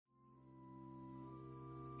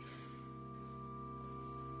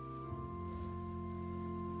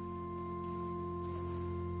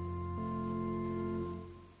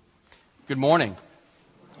Good morning.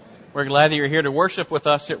 We're glad that you're here to worship with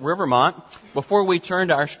us at Rivermont. Before we turn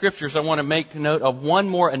to our scriptures, I want to make note of one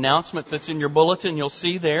more announcement that's in your bulletin. You'll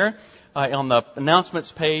see there on the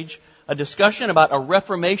announcements page a discussion about a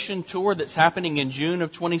Reformation tour that's happening in June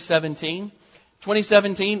of 2017.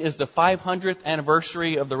 2017 is the 500th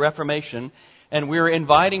anniversary of the Reformation, and we're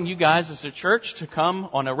inviting you guys as a church to come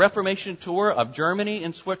on a Reformation tour of Germany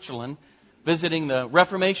and Switzerland, visiting the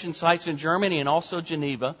Reformation sites in Germany and also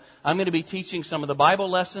Geneva. I'm going to be teaching some of the Bible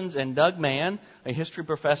lessons, and Doug Mann, a history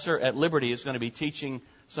professor at Liberty, is going to be teaching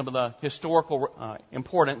some of the historical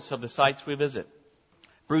importance of the sites we visit.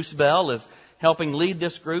 Bruce Bell is helping lead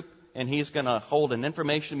this group, and he's going to hold an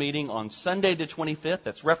information meeting on Sunday the 25th.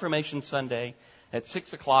 That's Reformation Sunday at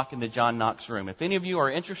 6 o'clock in the John Knox room. If any of you are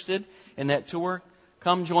interested in that tour,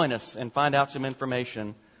 come join us and find out some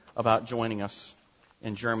information about joining us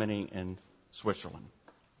in Germany and Switzerland.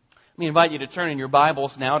 Let me invite you to turn in your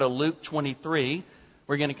Bibles now to Luke 23.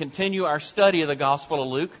 We're going to continue our study of the Gospel of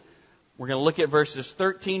Luke. We're going to look at verses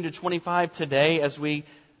 13 to 25 today as we,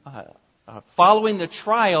 following the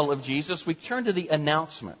trial of Jesus, we turn to the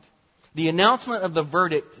announcement. The announcement of the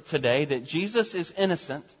verdict today that Jesus is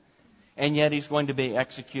innocent and yet he's going to be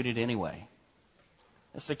executed anyway.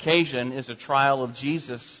 This occasion is a trial of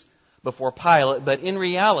Jesus before Pilate, but in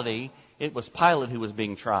reality, it was Pilate who was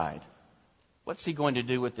being tried. What's he going to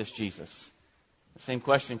do with this Jesus? The same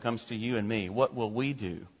question comes to you and me. What will we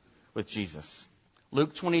do with Jesus?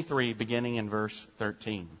 Luke 23, beginning in verse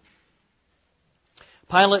 13.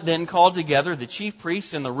 Pilate then called together the chief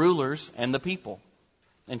priests and the rulers and the people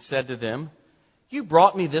and said to them, "You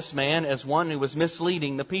brought me this man as one who was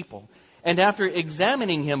misleading the people. And after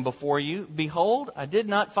examining him before you, behold, I did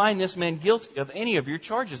not find this man guilty of any of your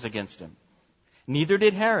charges against him. Neither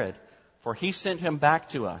did Herod, for he sent him back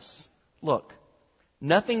to us. Look,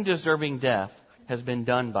 nothing deserving death has been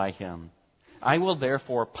done by him. I will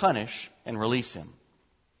therefore punish and release him."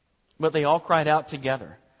 But they all cried out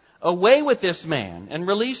together, "Away with this man, and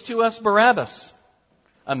release to us Barabbas,"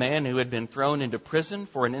 a man who had been thrown into prison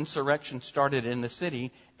for an insurrection started in the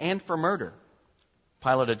city and for murder.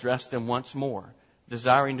 Pilate addressed them once more,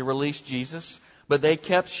 desiring to release Jesus, but they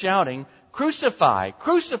kept shouting, "Crucify,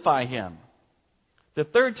 crucify him." The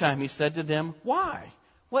third time he said to them, "Why?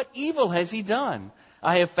 What evil has he done?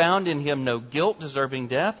 I have found in him no guilt deserving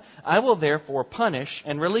death. I will therefore punish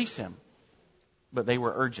and release him." But they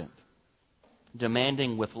were urgent,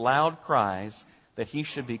 demanding with loud cries that he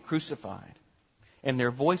should be crucified. And their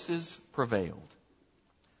voices prevailed.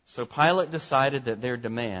 So Pilate decided that their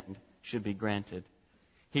demand should be granted.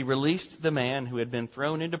 He released the man who had been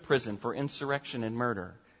thrown into prison for insurrection and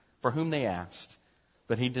murder, for whom they asked,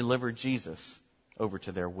 but he delivered Jesus over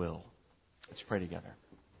to their will. Let's pray together.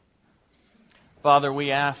 Father, we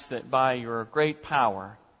ask that by your great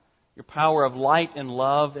power, your power of light and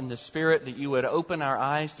love in the Spirit, that you would open our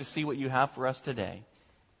eyes to see what you have for us today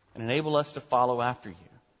and enable us to follow after you.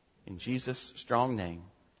 In Jesus' strong name,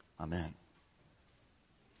 amen.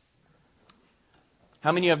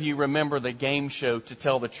 How many of you remember the game show To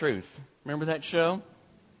Tell the Truth? Remember that show?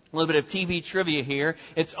 A little bit of TV trivia here.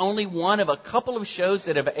 It's only one of a couple of shows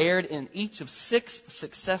that have aired in each of 6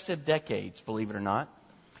 successive decades, believe it or not.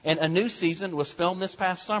 And a new season was filmed this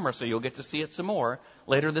past summer, so you'll get to see it some more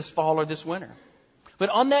later this fall or this winter. But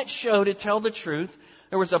on that show, To Tell the Truth,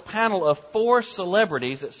 there was a panel of 4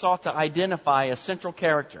 celebrities that sought to identify a central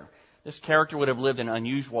character. This character would have lived an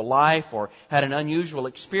unusual life or had an unusual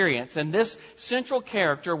experience. And this central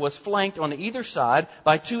character was flanked on either side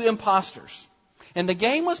by 2 imposters. And the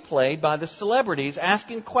game was played by the celebrities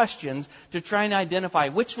asking questions to try and identify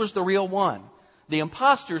which was the real one. The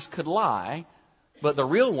imposters could lie, but the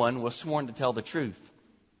real one was sworn to tell the truth.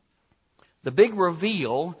 The big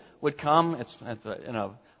reveal would come in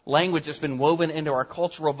a language that's been woven into our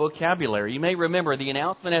cultural vocabulary. You may remember the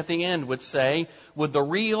announcement at the end would say, "Would the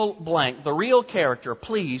real blank, the real character,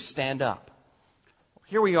 please stand up?"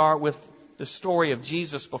 Here we are with the story of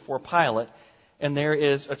Jesus before Pilate, and there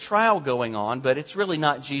is a trial going on, but it's really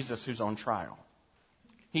not Jesus who's on trial.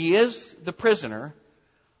 He is the prisoner,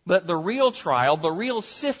 but the real trial, the real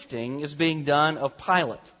sifting is being done of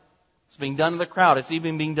Pilate. It's being done of the crowd. It's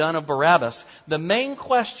even being done of Barabbas. The main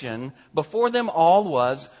question before them all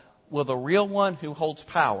was, will the real one who holds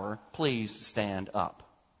power please stand up?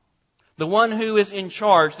 The one who is in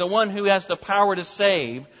charge, the one who has the power to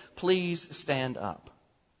save, please stand up.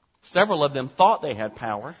 Several of them thought they had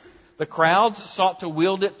power. The crowds sought to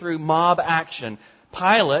wield it through mob action.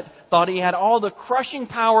 Pilate thought he had all the crushing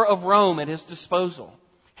power of Rome at his disposal.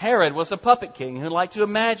 Herod was a puppet king who liked to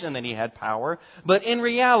imagine that he had power, but in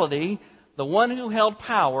reality, the one who held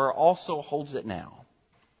power also holds it now.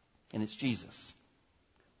 and it's Jesus.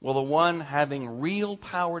 Will the one having real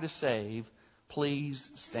power to save please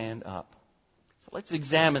stand up? So let's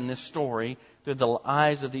examine this story through the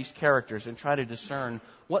eyes of these characters and try to discern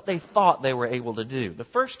what they thought they were able to do. The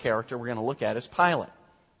first character we're going to look at is Pilate.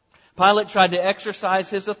 Pilate tried to exercise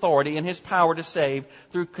his authority and his power to save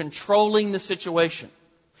through controlling the situation.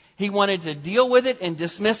 He wanted to deal with it and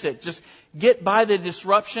dismiss it. Just get by the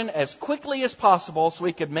disruption as quickly as possible so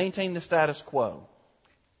he could maintain the status quo.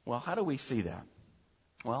 Well, how do we see that?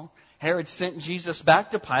 Well, Herod sent Jesus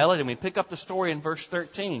back to Pilate, and we pick up the story in verse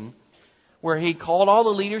 13, where he called all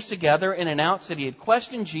the leaders together and announced that he had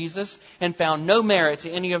questioned Jesus and found no merit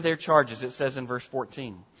to any of their charges, it says in verse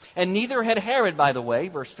 14. And neither had Herod, by the way,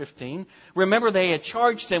 verse 15. Remember, they had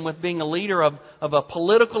charged him with being a leader of a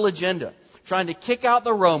political agenda, trying to kick out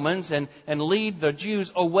the Romans and lead the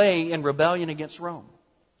Jews away in rebellion against Rome.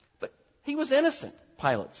 But he was innocent,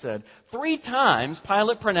 Pilate said. 3 times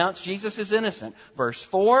Pilate pronounced Jesus as innocent. Verse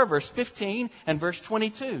 4, verse 15, and verse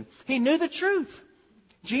 22. He knew the truth.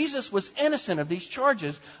 Jesus was innocent of these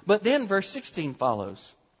charges. But then verse 16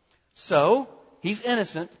 follows. So, he's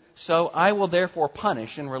innocent, so I will therefore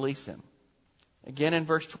punish and release him. Again in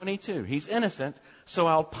verse 22, he's innocent, so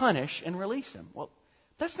I'll punish and release him. Well,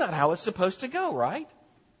 that's not how it's supposed to go, right?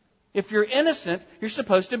 If you're innocent, you're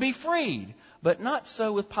supposed to be freed. But not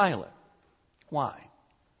so with Pilate. Why?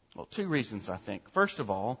 Well, 2 reasons, I think. First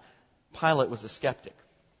of all, Pilate was a skeptic.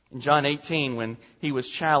 In John 18, when he was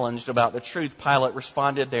challenged about the truth, Pilate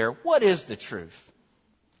responded there, "What is the truth?"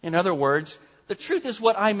 In other words, the truth is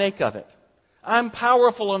what I make of it. I'm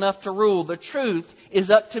powerful enough to rule. The truth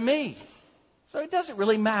is up to me. So it doesn't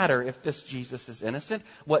really matter if this Jesus is innocent.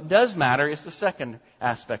 What does matter is the second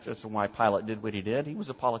aspect as to why Pilate did what he did. He was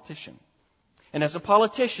a politician. And as a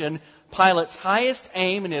politician, Pilate's highest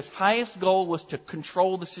aim and his highest goal was to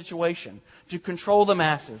control the situation, to control the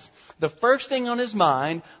masses. The first thing on his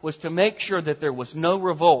mind was to make sure that there was no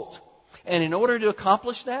revolt. And in order to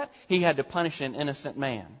accomplish that, he had to punish an innocent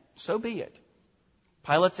man. So be it.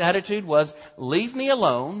 Pilate's attitude was, leave me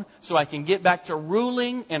alone so I can get back to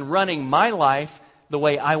ruling and running my life the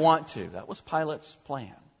way I want to. That was Pilate's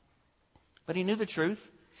plan. But he knew the truth.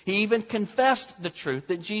 He even confessed the truth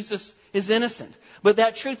that Jesus is innocent. But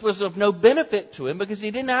that truth was of no benefit to him because he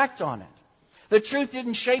didn't act on it. The truth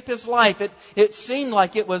didn't shape his life. It seemed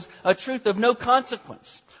like it was a truth of no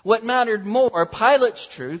consequence. What mattered more, Pilate's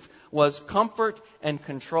truth, was comfort and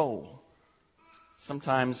control.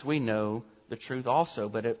 Sometimes we know the truth also,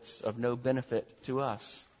 but it's of no benefit to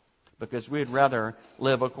us because we'd rather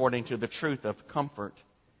live according to the truth of comfort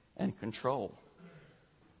and control.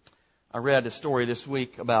 I read a story this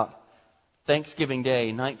week about Thanksgiving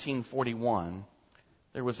Day, 1941.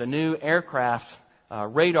 There was a new aircraft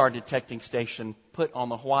radar detecting station put on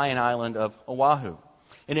the Hawaiian island of Oahu.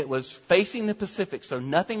 And it was facing the Pacific, so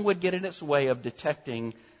nothing would get in its way of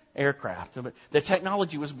detecting aircraft. The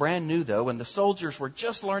technology was brand new, though, and the soldiers were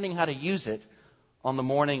just learning how to use it on the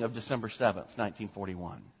morning of December 7th,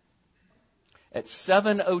 1941. At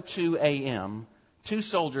 7:02 a.m., 2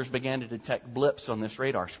 soldiers began to detect blips on this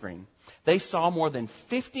radar screen. They saw more than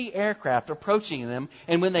 50 aircraft approaching them,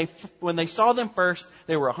 and when they saw them first,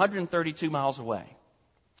 they were 132 miles away.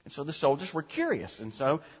 And so the soldiers were curious, and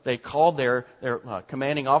so they called their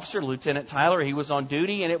commanding officer, Lieutenant Tyler. He was on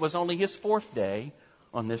duty, and it was only his 4th day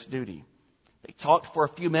on this duty. They talked for a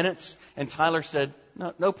few minutes, and Tyler said,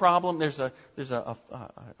 no problem. There's a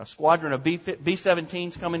squadron of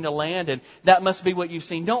B-17s coming to land, and that must be what you've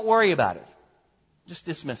seen. Don't worry about it. Just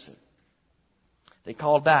dismiss it. They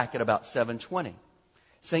called back at about 7:20,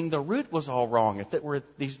 saying the route was all wrong if it were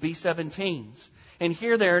these B-17s. And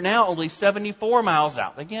here they are now only 74 miles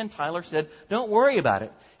out. Again, Tyler said, don't worry about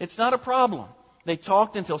it. It's not a problem. They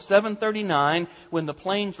talked until 7:39 when the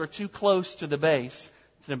planes were too close to the base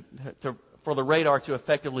for the radar to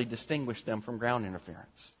effectively distinguish them from ground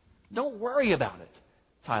interference. Don't worry about it,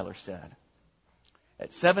 Tyler said.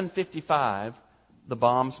 At 7:55, the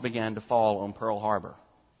bombs began to fall on Pearl Harbor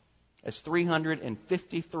as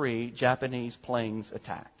 353 Japanese planes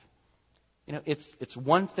attacked. You know, it's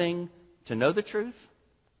one thing to know the truth.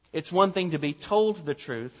 It's one thing to be told the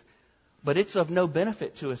truth, but it's of no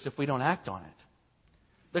benefit to us if we don't act on it.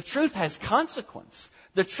 The truth has consequence.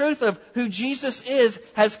 The truth of who Jesus is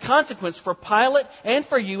has consequence for Pilate and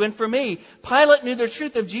for you and for me. Pilate knew the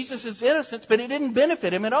truth of Jesus' innocence, but it didn't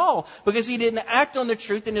benefit him at all because he didn't act on the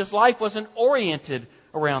truth and his life wasn't oriented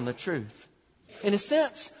around the truth. In a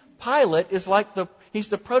sense, Pilate is he's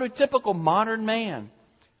the prototypical modern man.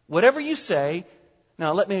 Whatever you say,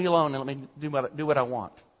 now let me alone and let me do what I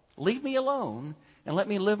want. Leave me alone and let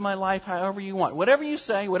me live my life however you want. Whatever you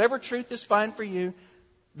say, whatever truth is fine for you,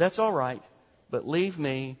 That's all right, but leave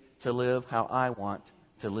me to live how I want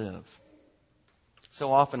to live.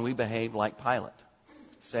 So often we behave like Pilate,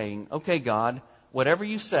 saying, okay, God, whatever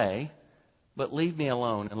you say, but leave me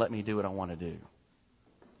alone and let me do what I want to do.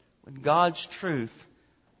 When God's truth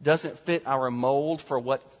doesn't fit our mold for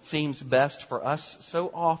what seems best for us, so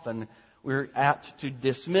often we're apt to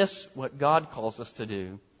dismiss what God calls us to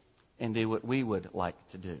do and do what we would like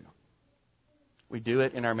to do. We do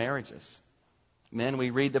it in our marriages. Men, we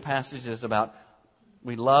read the passages about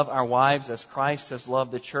we love our wives as Christ has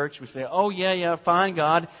loved the church. We say, oh, yeah, fine,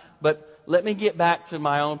 God, but let me get back to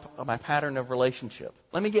my pattern of relationship.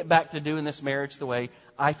 Let me get back to doing this marriage the way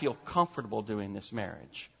I feel comfortable doing this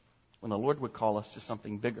marriage. When the Lord would call us to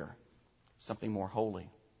something bigger, something more holy.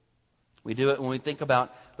 We do it when we think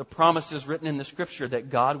about the promises written in the Scripture that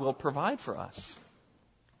God will provide for us.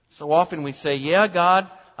 So often we say, yeah, God,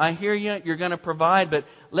 I hear you, you're going to provide, but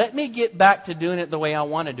let me get back to doing it the way I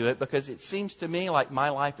want to do it, because it seems to me like my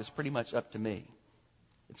life is pretty much up to me.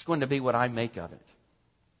 It's going to be what I make of it.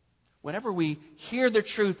 Whenever we hear the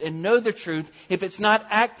truth and know the truth, if it's not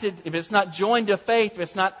joined to faith, if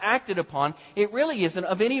it's not acted upon, it really isn't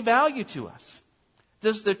of any value to us.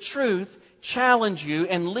 Does the truth challenge you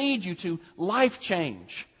and lead you to life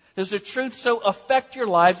change? Does the truth so affect your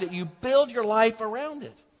lives that you build your life around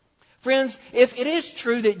it? Friends, if it is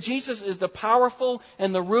true that Jesus is the powerful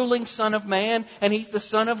and the ruling Son of Man, and He's the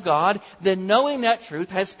Son of God, then knowing that truth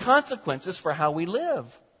has consequences for how we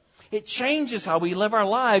live. It changes how we live our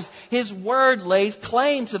lives. His Word lays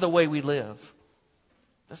claim to the way we live.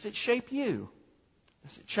 Does it shape you?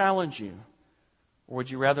 Does it challenge you? Or would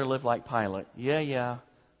you rather live like Pilate? Yeah,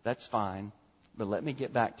 that's fine, but let me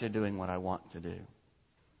get back to doing what I want to do.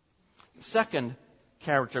 The second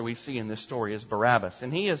character we see in this story is Barabbas,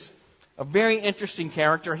 and he is a very interesting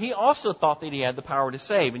character. He also thought that he had the power to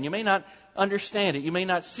save, and you may not understand it, you may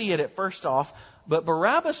not see it at first off, but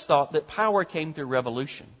Barabbas thought that power came through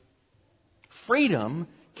revolution. Freedom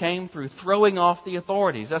came through throwing off the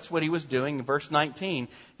authorities. That's what he was doing in verse 19.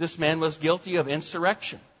 This man was guilty of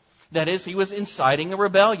insurrection. That is, he was inciting a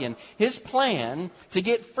rebellion. His plan to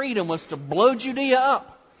get freedom was to blow Judea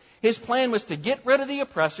up. His plan was to get rid of the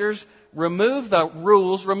oppressors, remove the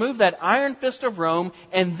rules, remove that iron fist of Rome,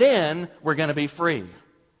 and then we're going to be free.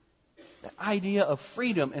 The idea of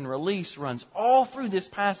freedom and release runs all through this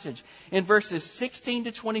passage. In verses 16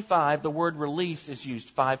 to 25, the word release is used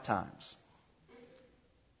 5 times.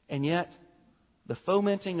 And yet, the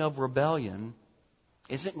fomenting of rebellion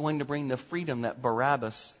isn't going to bring the freedom that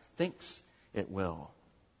Barabbas thinks it will.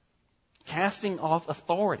 Casting off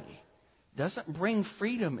authority doesn't bring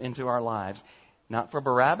freedom into our lives. Not for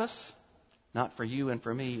Barabbas, not for you and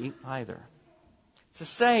for me either. To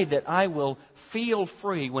say that I will feel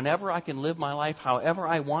free whenever I can live my life however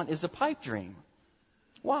I want is a pipe dream.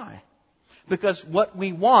 Why? Because what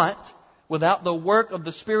we want, without the work of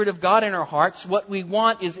the Spirit of God in our hearts, what we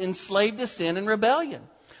want is enslaved to sin and rebellion.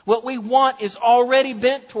 What we want is already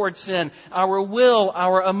bent towards sin. Our will,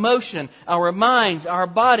 our emotion, our minds, our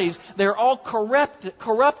bodies, they're all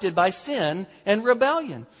corrupted by sin and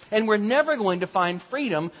rebellion. And we're never going to find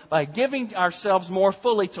freedom by giving ourselves more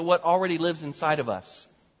fully to what already lives inside of us.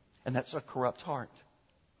 And that's a corrupt heart.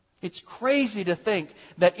 It's crazy to think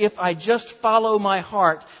that if I just follow my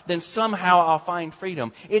heart, then somehow I'll find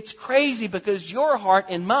freedom. It's crazy because your heart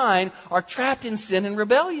and mine are trapped in sin and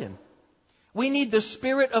rebellion. We need the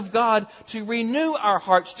Spirit of God to renew our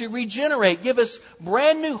hearts, to regenerate, give us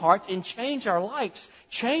brand new hearts, and change our likes,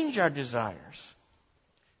 change our desires.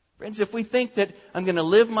 Friends, if we think that I'm going to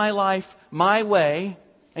live my life my way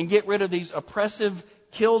and get rid of these oppressive,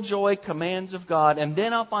 killjoy commands of God, and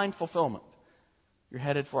then I'll find fulfillment, you're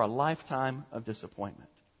headed for a lifetime of disappointment.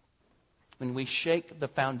 When we shake the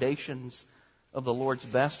foundations of the Lord's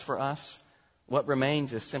best for us, what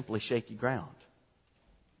remains is simply shaky ground.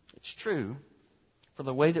 It's true for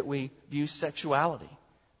the way that we view sexuality,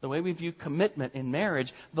 the way we view commitment in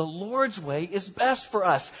marriage. The Lord's way is best for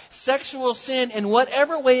us. Sexual sin, in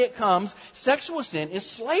whatever way it comes, sexual sin is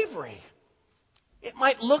slavery. It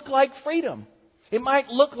might look like freedom. It might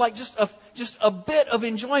look like just a bit of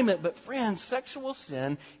enjoyment. But friends, sexual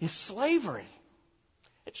sin is slavery.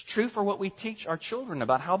 It's true for what we teach our children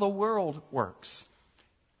about how the world works.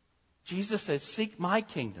 Jesus says, seek my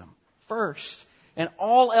kingdom first, and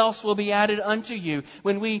all else will be added unto you.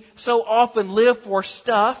 When we so often live for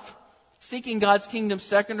stuff, seeking God's kingdom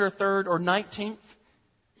second or third or 19th,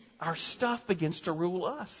 our stuff begins to rule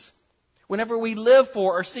us. Whenever we live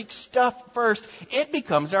for or seek stuff first, it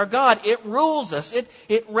becomes our God. It rules us.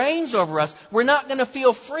 It reigns over us. We're not going to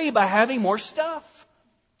feel free by having more stuff.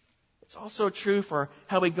 It's also true for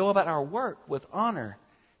how we go about our work with honor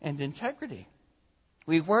and integrity.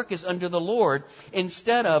 We work as under the Lord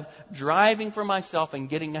instead of driving for myself and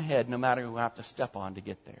getting ahead no matter who I have to step on to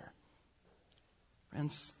get there.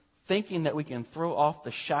 Friends, thinking that we can throw off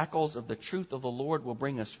the shackles of the truth of the Lord will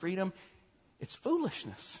bring us freedom, it's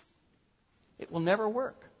foolishness. It will never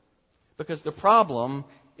work. Because the problem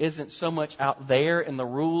isn't so much out there in the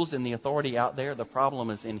rules and the authority out there. The problem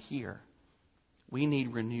is in here. We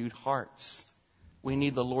need renewed hearts. We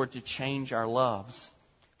need the Lord to change our loves.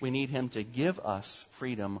 We need Him to give us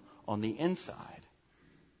freedom on the inside.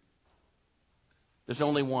 There's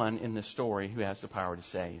only one in this story who has the power to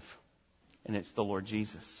save, and it's the Lord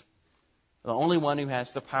Jesus. The only one who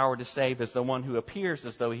has the power to save is the one who appears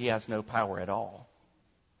as though He has no power at all.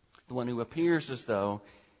 The one who appears as though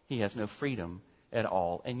He has no freedom at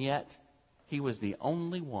all. And yet, He was the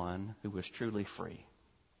only one who was truly free.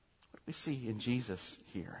 What do we see in Jesus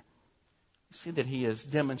here? We see that He is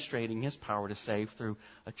demonstrating His power to save through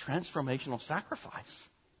a transformational sacrifice.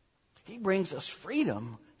 He brings us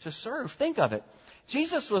freedom to serve. Think of it.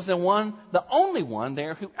 Jesus was the only one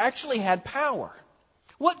there who actually had power.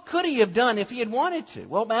 What could He have done if He had wanted to?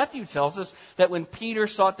 Well, Matthew tells us that when Peter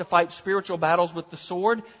sought to fight spiritual battles with the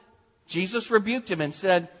sword, Jesus rebuked him and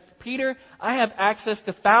said, Peter, I have access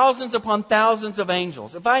to thousands upon thousands of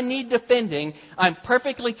angels. If I need defending, I'm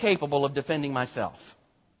perfectly capable of defending myself.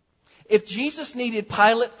 If Jesus needed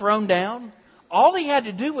Pilate thrown down, all He had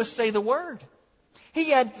to do was say the word. He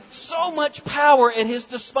had so much power at His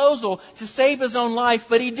disposal to save His own life,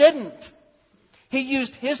 but He didn't. He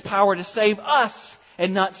used His power to save us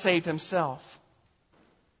and not save Himself.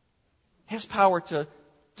 His power to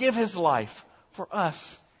give His life for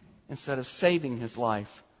us instead of saving His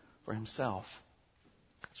life for Himself.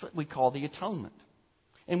 That's what we call the atonement.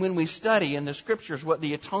 And when we study in the Scriptures what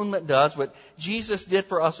the atonement does, what Jesus did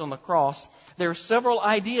for us on the cross, there are several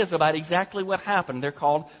ideas about exactly what happened. They're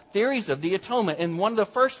called theories of the atonement. And one of the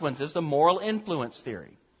first ones is the moral influence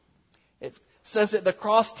theory. It says that the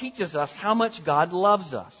cross teaches us how much God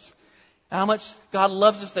loves us. How much God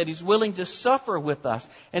loves us that He's willing to suffer with us.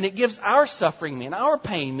 And it gives our suffering and our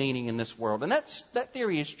pain meaning in this world. And that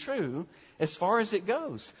theory is true as far as it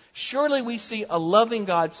goes. Surely we see a loving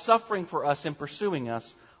God suffering for us and pursuing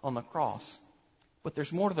us on the cross. But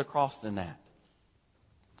there's more to the cross than that.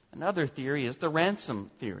 Another theory is the ransom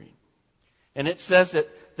theory. And it says that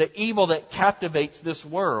the evil that captivates this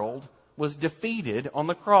world was defeated on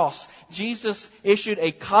the cross. Jesus issued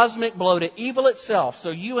a cosmic blow to evil itself, so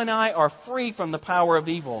you and I are free from the power of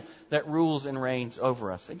evil that rules and reigns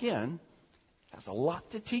over us. Again, it has a lot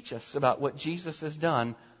to teach us about what Jesus has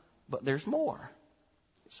done, but there's more.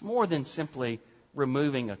 It's more than simply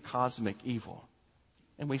removing a cosmic evil.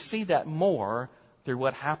 And we see that more through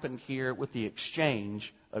what happened here with the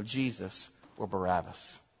exchange of Jesus for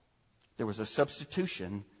Barabbas. There was a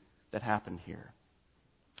substitution that happened here.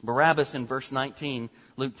 Barabbas, in verse 19,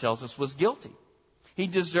 Luke tells us, was guilty. He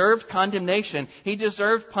deserved condemnation. He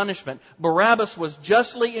deserved punishment. Barabbas was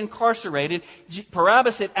justly incarcerated.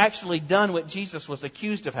 Barabbas had actually done what Jesus was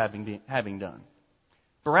accused of having done.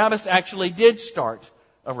 Barabbas actually did start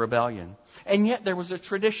a rebellion. And yet there was a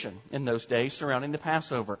tradition in those days surrounding the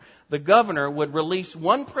Passover. The governor would release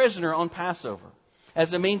one prisoner on Passover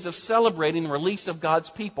as a means of celebrating the release of God's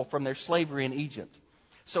people from their slavery in Egypt.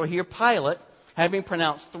 So here Pilate, having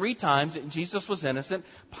pronounced 3 times that Jesus was innocent,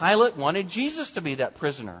 Pilate wanted Jesus to be that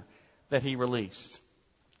prisoner that he released.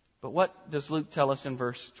 But what does Luke tell us in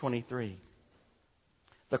verse 23?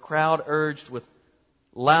 The crowd urged with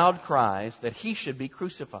loud cries that He should be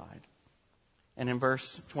crucified. And in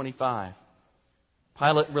verse 25,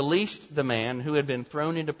 Pilate released the man who had been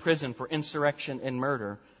thrown into prison for insurrection and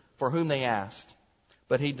murder, for whom they asked,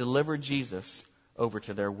 but He delivered Jesus over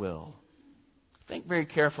to their will. Think very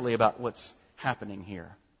carefully about what's happening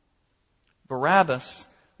here. Barabbas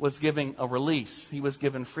was given a release. He was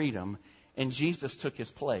given freedom, and Jesus took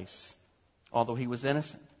his place, although he was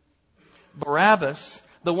innocent. Barabbas,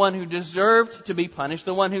 the one who deserved to be punished,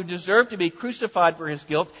 the one who deserved to be crucified for his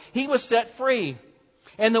guilt, he was set free.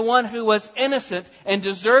 And the one who was innocent and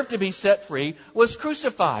deserved to be set free was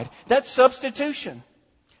crucified. That's substitution.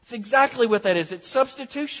 It's exactly what that is. It's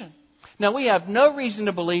substitution. Now, we have no reason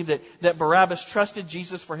to believe that Barabbas trusted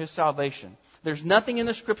Jesus for his salvation. There's nothing in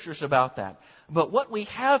the Scriptures about that. But what we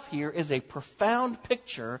have here is a profound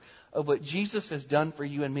picture of what Jesus has done for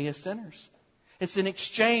you and me as sinners. It's an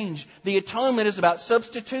exchange. The atonement is about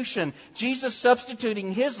substitution. Jesus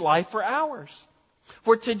substituting His life for ours.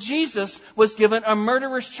 For to Jesus was given a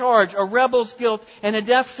murderer's charge, a rebel's guilt, and a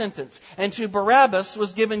death sentence. And to Barabbas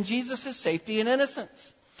was given Jesus' safety and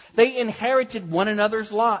innocence. They inherited one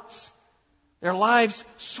another's lots. Their lives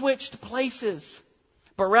switched places.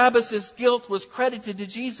 Barabbas' guilt was credited to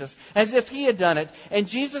Jesus as if he had done it, and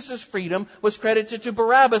Jesus' freedom was credited to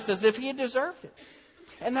Barabbas as if he had deserved it.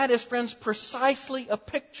 And that is, friends, precisely a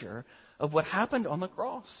picture of what happened on the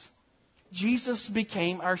cross. Jesus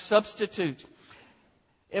became our substitute.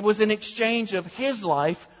 It was an exchange of His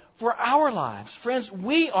life for our lives. Friends,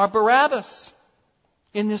 we are Barabbas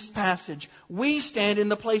in this passage. We stand in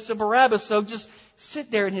the place of Barabbas, so just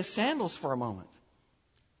sit there in His sandals for a moment.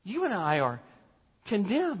 You and I are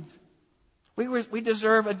condemned. We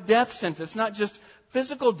deserve a death sentence, not just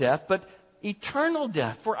physical death, but eternal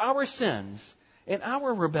death for our sins and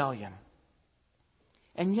our rebellion.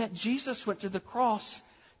 And yet Jesus went to the cross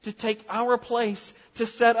to take our place, to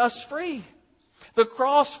set us free. The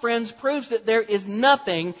cross, friends, proves that there is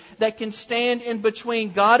nothing that can stand in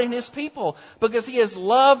between God and His people, because He has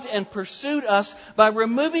loved and pursued us by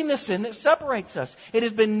removing the sin that separates us. It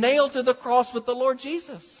has been nailed to the cross with the Lord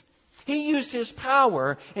Jesus. He used His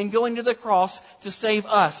power in going to the cross to save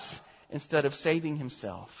us instead of saving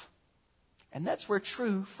Himself. And that's where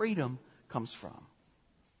true freedom comes from.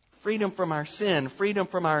 Freedom from our sin, freedom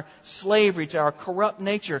from our slavery to our corrupt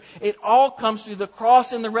nature. It all comes through the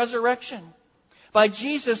cross and the resurrection. By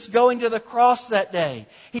Jesus going to the cross that day,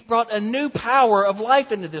 He brought a new power of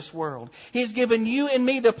life into this world. He's given you and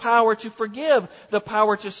me the power to forgive, the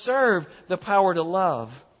power to serve, the power to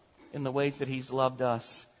love in the ways that He's loved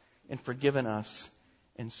us and forgiven us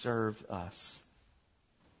and served us.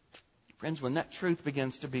 Friends, when that truth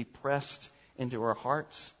begins to be pressed into our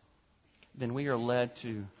hearts, then we are led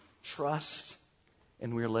to trust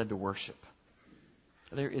and we are led to worship.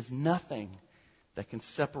 There is nothing that can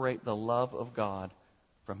separate the love of God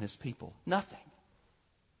from His people. Nothing.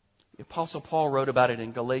 The Apostle Paul wrote about it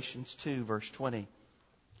in Galatians 2, verse 20.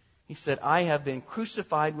 He said, I have been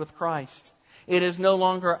crucified with Christ. It is no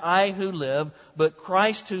longer I who live, but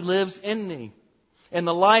Christ who lives in me. In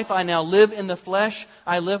the life I now live in the flesh,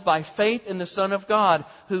 I live by faith in the Son of God,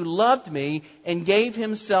 who loved me and gave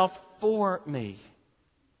Himself for me.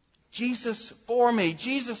 Jesus for me.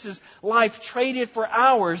 Jesus' life traded for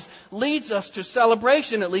ours leads us to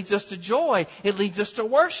celebration. It leads us to joy. It leads us to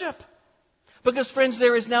worship. Because, friends,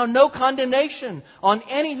 there is now no condemnation on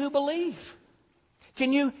any who believe.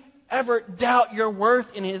 Can you ever doubt your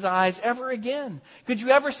worth in His eyes ever again? Could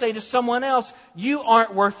you ever say to someone else, you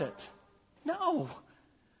aren't worth it? No.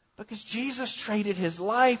 Because Jesus traded His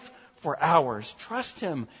life for ours. Trust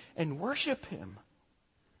Him and worship Him.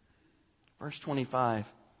 Verse 25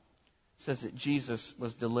 says that Jesus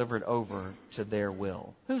was delivered over to their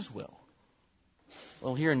will. Whose will?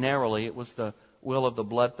 Well, here narrowly, it was the will of the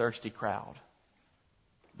bloodthirsty crowd.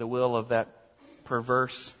 The will of that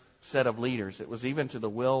perverse set of leaders. It was even to the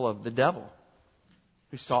will of the devil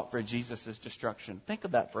who sought for Jesus' destruction. Think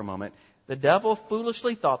of that for a moment. The devil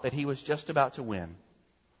foolishly thought that he was just about to win.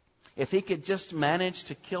 If he could just manage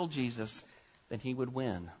to kill Jesus, then he would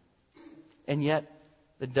win. And yet,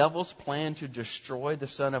 the devil's plan to destroy the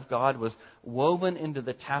Son of God was woven into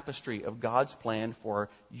the tapestry of God's plan for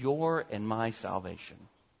your and my salvation.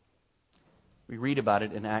 We read about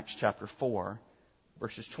it in Acts chapter 4,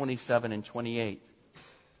 verses 27 and 28.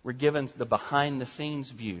 We're given the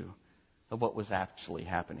behind-the-scenes view of what was actually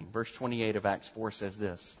happening. Verse 28 of Acts 4 says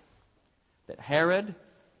this, that Herod,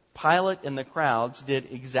 Pilate, and the crowds did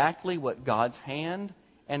exactly what God's hand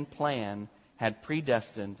and plan had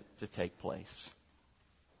predestined to take place.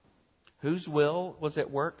 Whose will was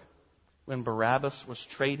at work when Barabbas was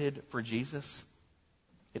traded for Jesus?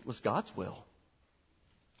 It was God's will.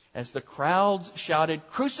 As the crowds shouted,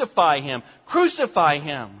 crucify Him, crucify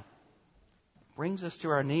Him, it brings us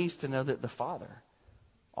to our knees to know that the Father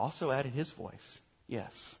also added His voice.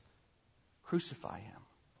 Yes, crucify Him.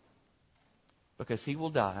 Because He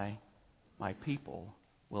will die, my people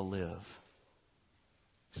will live.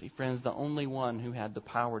 See, friends, the only one who had the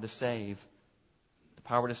power to save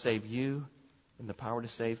you and the power to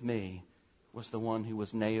save me was the one who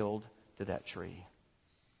was nailed to that tree.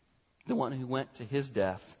 The one who went to His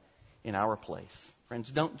death in our place. Friends,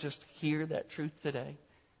 don't just hear that truth today,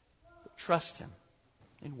 but trust Him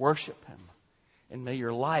and worship Him. And may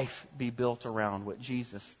your life be built around what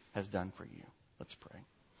Jesus has done for you. Let's pray.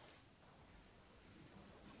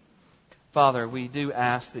 Father, we do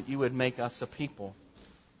ask that You would make us a people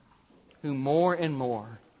who more and more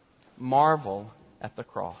marvel at the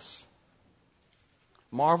cross.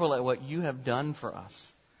 Marvel at what You have done for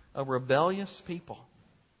us. A rebellious people.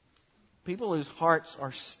 People whose hearts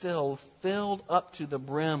are still filled up to the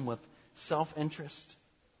brim with self-interest,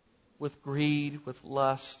 with greed, with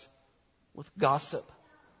lust, with gossip,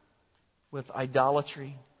 with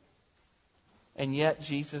idolatry. And yet,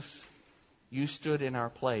 Jesus, You stood in our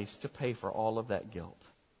place to pay for all of that guilt.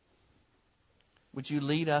 Would you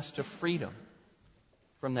lead us to freedom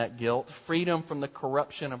from that guilt, freedom from the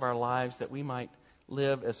corruption of our lives, that we might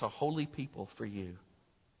live as a holy people for you.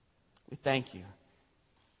 We thank you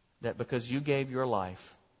that because you gave your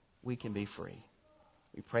life, we can be free.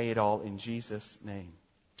 We pray it all in Jesus' name.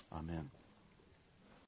 Amen.